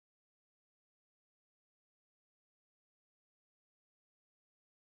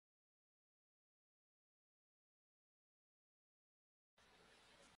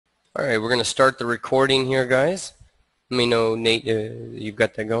All right, we're going to start the recording here, guys. Let me know, Nate, you've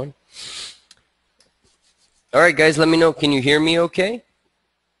got that going. All right, guys, let me know. Can you hear me okay?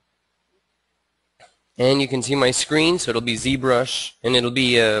 And you can see my screen, so it'll be ZBrush, and it'll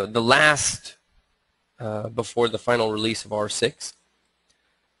be the last before the final release of R6.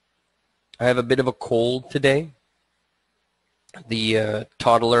 I have a bit of a cold today. The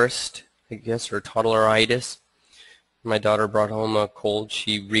toddlerist, I guess, or toddleritis. My daughter brought home a cold.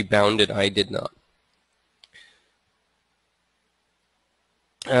 She rebounded. I did not.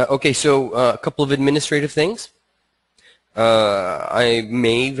 Okay, so a couple of administrative things. I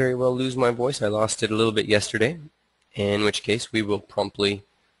may very well lose my voice. I lost it a little bit yesterday, in which case we will promptly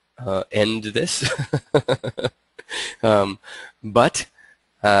end this. But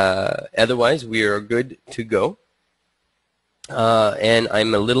otherwise, we are good to go. And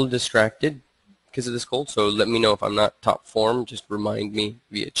I'm a little distracted because of this cold, so let me know if I'm not top form. Just remind me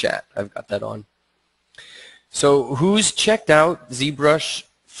via chat. I've got that on. So who's checked out ZBrush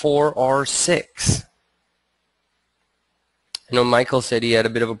 4R6? I know Michael said he had a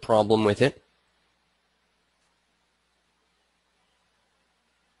bit of a problem with it.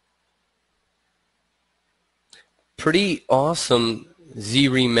 Pretty awesome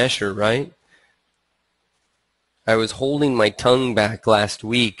Z-remesher, right? I was holding my tongue back last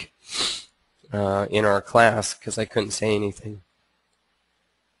week in our class because I couldn't say anything.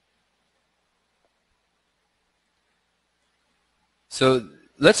 So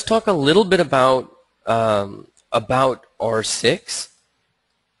let's talk a little bit about R6,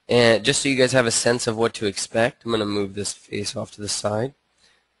 and just so you guys have a sense of what to expect. I'm going to move this face off to the side.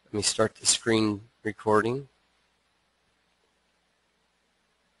 Let me start the screen recording.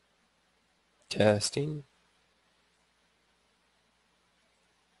 Testing.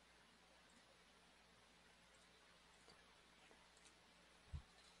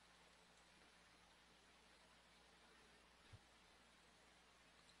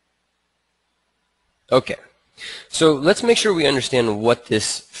 Okay, so let's make sure we understand what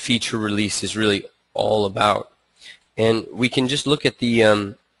this feature release is really all about. And we can just look at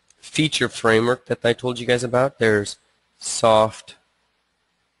the feature framework that I told you guys about. There's soft,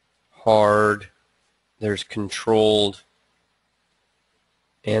 hard, there's controlled,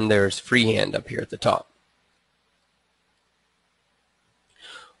 and there's freehand up here at the top.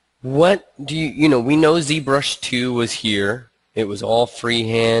 What do we know ZBrush 2 was here. It was all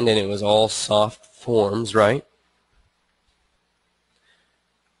freehand and it was all soft forms, right?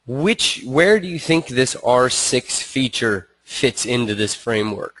 Where do you think this R6 feature fits into this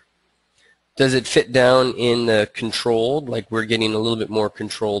framework? Does it fit down in the controlled, like we're getting a little bit more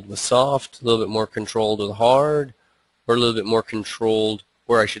controlled with soft, a little bit more controlled with hard, or a little bit more controlled,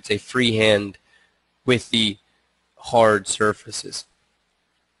 or I should say freehand, with the hard surfaces?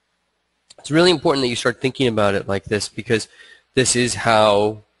 It's really important that you start thinking about it like this, because this is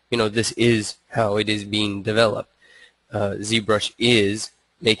how it is being developed. ZBrush is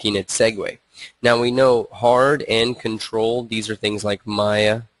making it segue. Now we know hard and controlled, these are things like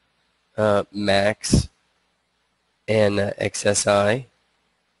Maya, Max, and XSI.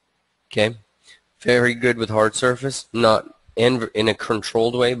 Okay, very good with hard surface, not in a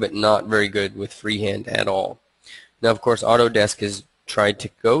controlled way, but not very good with freehand at all. Now, of course, Autodesk has tried to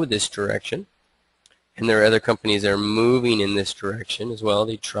go this direction, and there are other companies that are moving in this direction as well.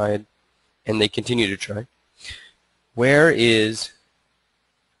 They tried, and they continue to try. Where is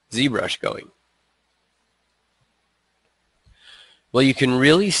ZBrush going? Well, you can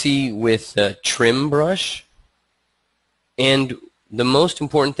really see with trim brush, and the most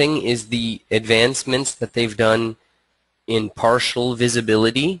important thing is the advancements that they've done in partial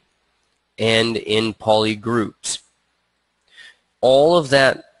visibility and in poly groups. All of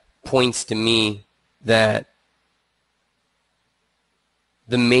that points to me that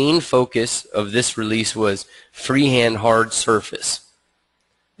the main focus of this release was freehand hard surface.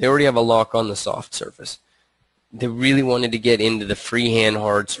 They already have a lock on the soft surface. They really wanted to get into the freehand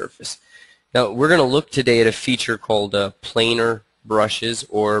hard surface. Now, we're going to look today at a feature called planar brushes,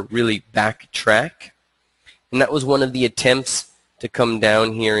 or really backtrack. And that was one of the attempts to come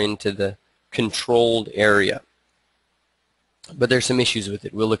down here into the controlled area. But there's some issues with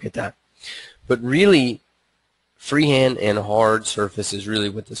it. We'll look at that. But really, freehand and hard surface is really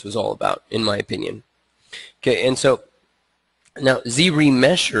what this was all about, in my opinion. Okay, and so now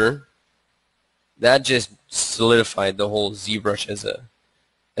Z-remesher, that just solidified the whole ZBrush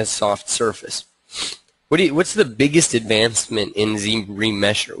as soft surface. What's the biggest advancement in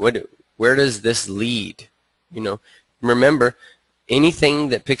Z-remesher? Where does this lead? Remember, anything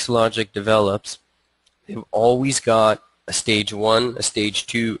that Pixologic develops, they've always got a stage 1, a stage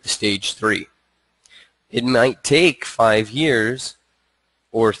 2, a stage 3. It might take 5 years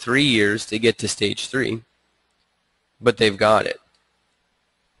or 3 years to get to stage 3, but they've got it.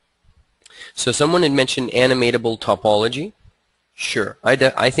 So someone had mentioned animatable topology. Sure,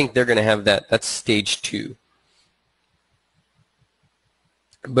 I think they're going to have that. That's stage 2.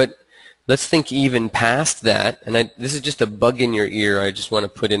 But let's think even past that, and this is just a bug in your ear I just want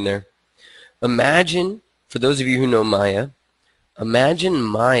to put in there. Imagine, for those of you who know Maya, imagine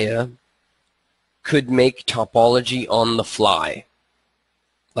Maya could make topology on the fly,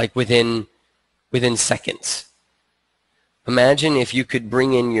 like within seconds. Imagine if you could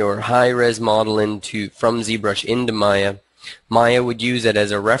bring in your high-res model from ZBrush into Maya. Maya would use it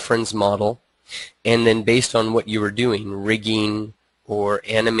as a reference model, and then based on what you were doing, rigging or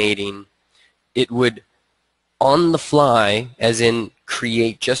animating, it would, on the fly, as in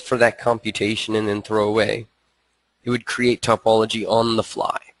create just for that computation and then throw away, it would create topology on the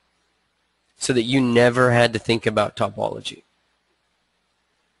fly so that you never had to think about topology.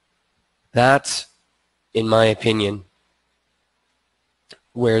 That's, in my opinion,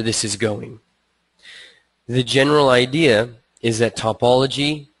 where this is going. The general idea is that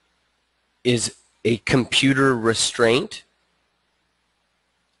topology is a computer restraint,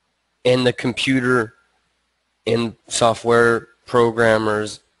 and the computer and software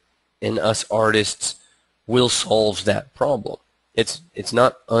programmers and us artists will solve that problem. It's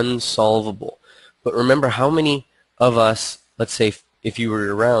not unsolvable. But remember, how many of us, let's say if you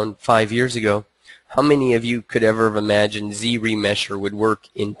were around 5 years ago, how many of you could ever have imagined ZRemesher would work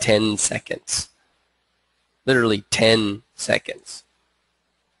in 10 seconds? Literally 10 seconds.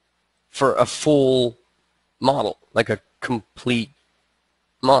 For a full model, like a complete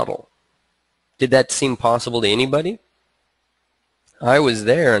model. Did that seem possible to anybody? I was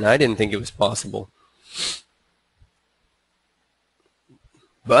there and I didn't think it was possible.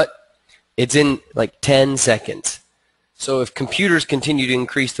 But it's in like 10 seconds. So if computers continue to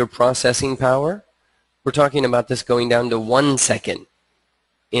increase their processing power, we're talking about this going down to 1 second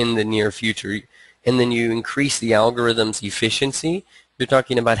in the near future. And then you increase the algorithm's efficiency, you're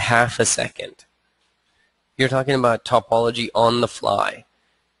talking about half a second. You're talking about topology on the fly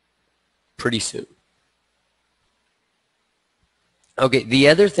pretty soon. Okay, the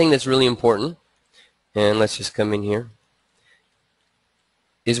other thing that's really important, and let's just come in here,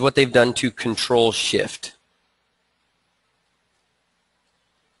 is what they've done to Control Shift.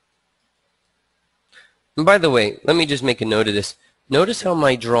 And by the way, let me just make a note of this. Notice how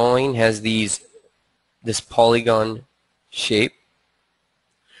my drawing has this polygon shape.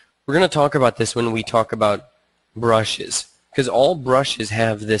 We're going to talk about this when we talk about brushes, because all brushes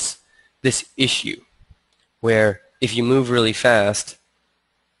have this issue where if you move really fast,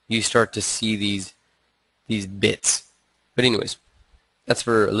 you start to see these bits. But anyways, that's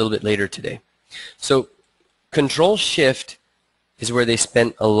for a little bit later today. So Control Shift is where they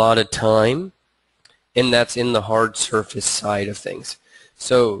spent a lot of time, and that's in the hard surface side of things.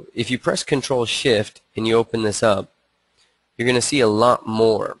 So if you press Control Shift and you open this up, you're going to see a lot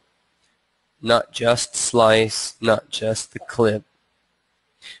more. Not just slice, not just the clip,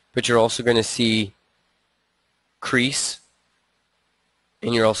 but you're also going to see crease,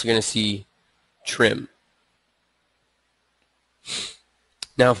 and you're also going to see trim.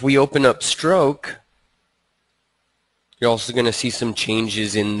 Now if we open up stroke, you're also going to see some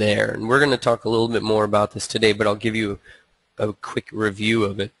changes in there, and we're going to talk a little bit more about this today, but I'll give you a quick review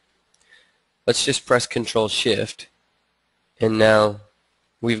of it. Let's just press Control Shift, and now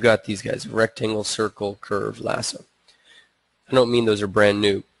we've got these guys: rectangle, circle, curve, lasso. I don't mean those are brand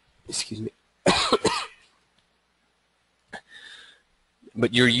new, excuse me.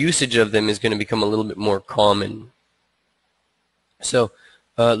 But your usage of them is going to become a little bit more common. So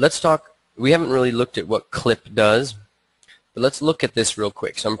let's talk. We haven't really looked at what clip does, but let's look at this real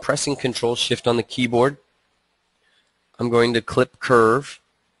quick. So I'm pressing Control Shift on the keyboard. I'm going to clip curve,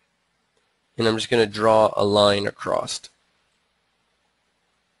 and I'm just going to draw a line across.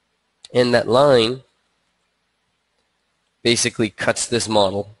 And that line basically cuts this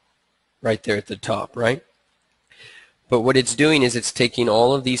model right there at the top, right? But what it's doing is it's taking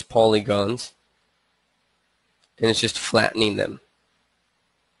all of these polygons and it's just flattening them.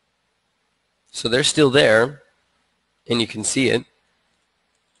 So they're still there, and you can see it.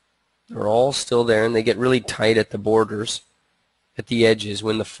 They're all still there, and they get really tight at the borders, at the edges,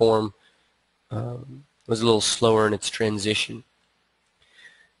 when the form was a little slower in its transition.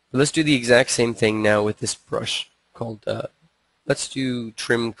 But let's do the exact same thing now with this brush called, let's do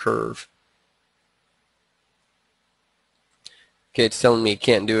trim curve. Okay, it's telling me it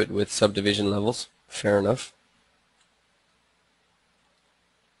can't do it with subdivision levels. Fair enough.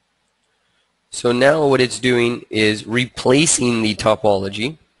 So now what it's doing is replacing the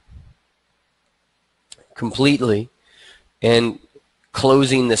topology completely and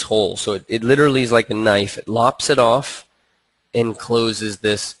closing this hole. So it literally is like a knife. It lops it off and closes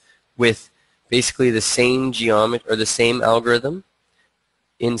this with basically the same geometry or the same algorithm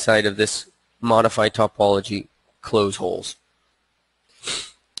inside of this modify topology close holes.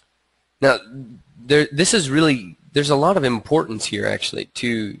 Now this is really, there's a lot of importance here actually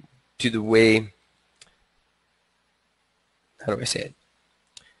to the way, how do I say it?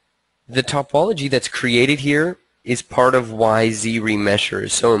 The topology that's created here is part of why ZRemesher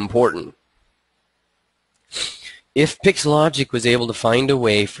is so important. If Pixologic was able to find a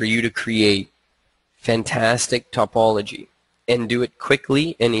way for you to create fantastic topology and do it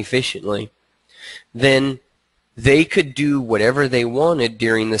quickly and efficiently, then they could do whatever they wanted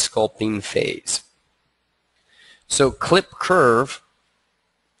during the sculpting phase. So Clip Curve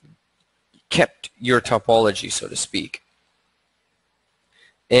kept your topology, so to speak.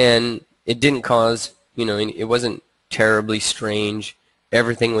 And it didn't cause, it wasn't terribly strange.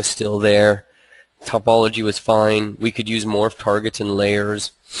 Everything was still there. Topology was fine. We could use morph targets and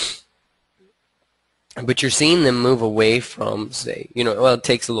layers. But you're seeing them move away from, say, well, it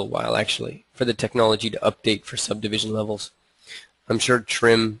takes a little while actually for the technology to update for subdivision levels. I'm sure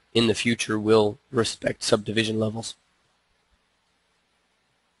trim in the future will respect subdivision levels.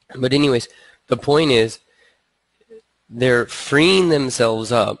 But anyways, the point is they're freeing themselves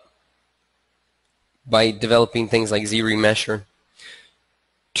up by developing things like ZRemesher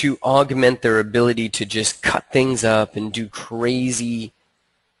to augment their ability to just cut things up and do crazy,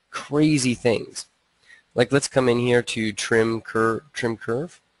 crazy things. Like let's come in here to trim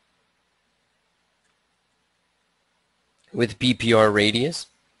curve with BPR radius.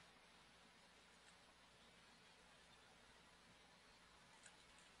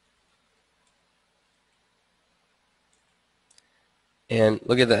 And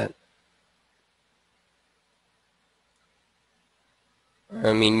look at that.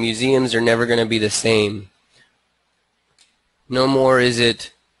 I mean, museums are never going to be the same. No more is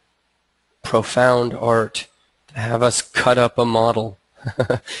it profound art to have us cut up a model.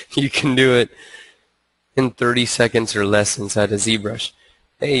 You can do it in 30 seconds or less inside a ZBrush.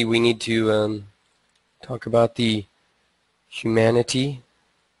 Hey, we need to talk about the humanity.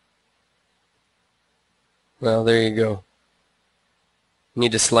 Well, there you go.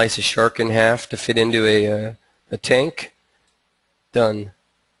 Need to slice a shark in half to fit into a tank. Done.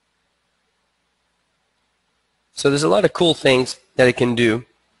 So there's a lot of cool things that it can do.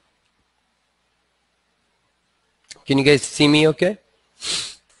 Can you guys see me okay?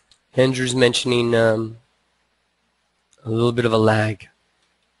 Andrew's mentioning a little bit of a lag.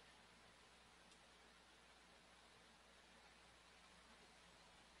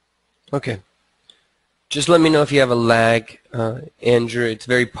 Okay. Just let me know if you have a lag, Andrew. It's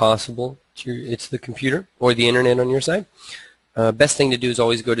very possible. It's the computer or the internet on your side. Best thing to do is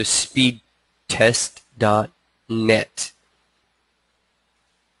always go to speedtest.net,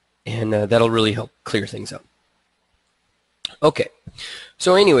 and that'll really help clear things up. Okay,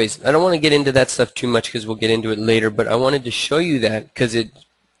 so anyways, I don't want to get into that stuff too much because we'll get into it later, but I wanted to show you that because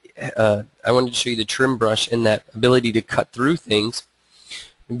I wanted to show you the trim brush and that ability to cut through things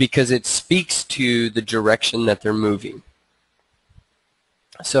because it speaks to the direction that they're moving.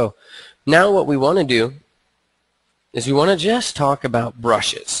 So now what we want to do is we want to just talk about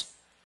brushes.